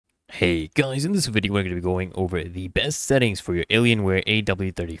Hey guys, in this video we're going to be going over the best settings for your Alienware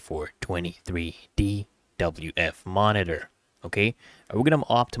Aw3423dwf monitor. Okay, we're going to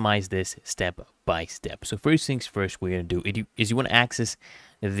optimize this step by step. So first things first, we're going to do is you want to access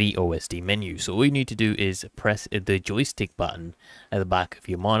the OSD menu. So all you need to do is press the joystick button at the back of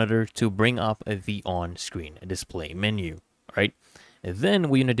your monitor to bring up the on-screen display menu. All right, and then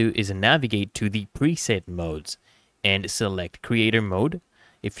what you're going to do is navigate to the preset modes and select creator mode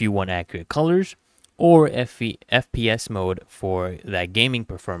if you want accurate colors, or FPS mode for that gaming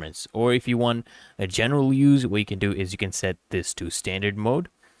performance. Or if you want a general use, what you can do is you can set this to standard mode.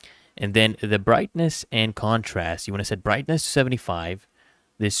 And then the brightness and contrast, you want to set brightness to 75.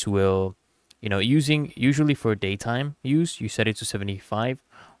 This will, usually for daytime use, you set it to 75.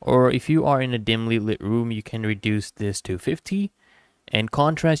 Or if you are in a dimly lit room, you can reduce this to 50. And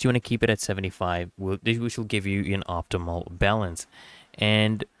contrast, you want to keep it at 75, which will give you an optimal balance.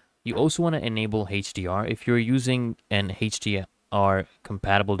 And you also want to enable HDR. If you're using an HDR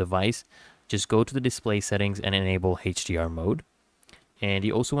compatible device, just go to the display settings and enable HDR mode. And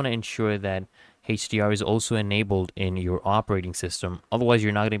you also want to ensure that HDR is also enabled in your operating system. Otherwise,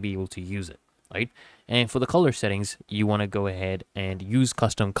 you're not going to be able to use it, right? And for the color settings, you want to go ahead and use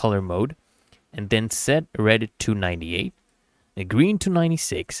custom color mode and then set red to 98, green to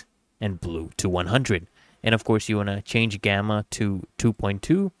 96, and blue to 100. And of course, you want to change gamma to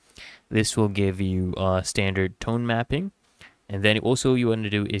 2.2. This will give you standard tone mapping. And then also you want to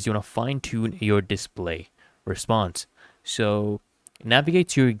do is you want to fine tune your display response. So navigate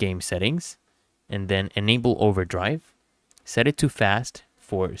to your game settings and then enable overdrive. Set it to fast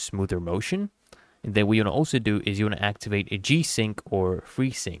for smoother motion. And then what you want to also do is you want to activate a G-Sync or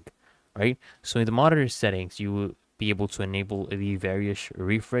FreeSync, right? So in the monitor settings, you will be able to enable the various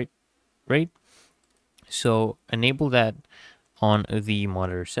refresh rate. So enable that on the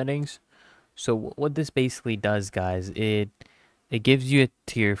monitor settings. So what this basically does, guys, it gives you a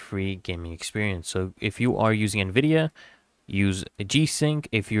tier-free gaming experience. So if you are using NVIDIA, use a G-Sync.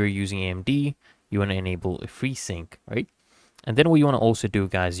 If you're using AMD, you want to enable a FreeSync, right? And then what you want to also do,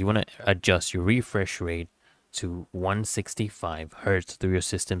 guys, you want to adjust your refresh rate to 165 Hertz through your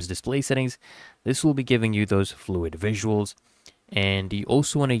system's display settings. This will be giving you those fluid visuals. And you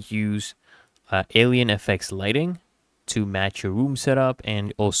also want to use Alien FX lighting to match your room setup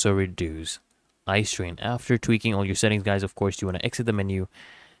and also reduce eye strain. After tweaking all your settings, guys, of course, you want to exit the menu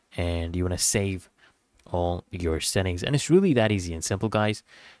and you want to save all your settings. And it's really that easy and simple, guys.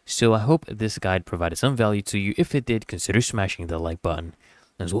 So I hope this guide provided some value to you. If it did, consider smashing the like button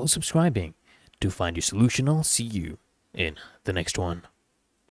as well as subscribing to find your solution. I'll see you in the next one.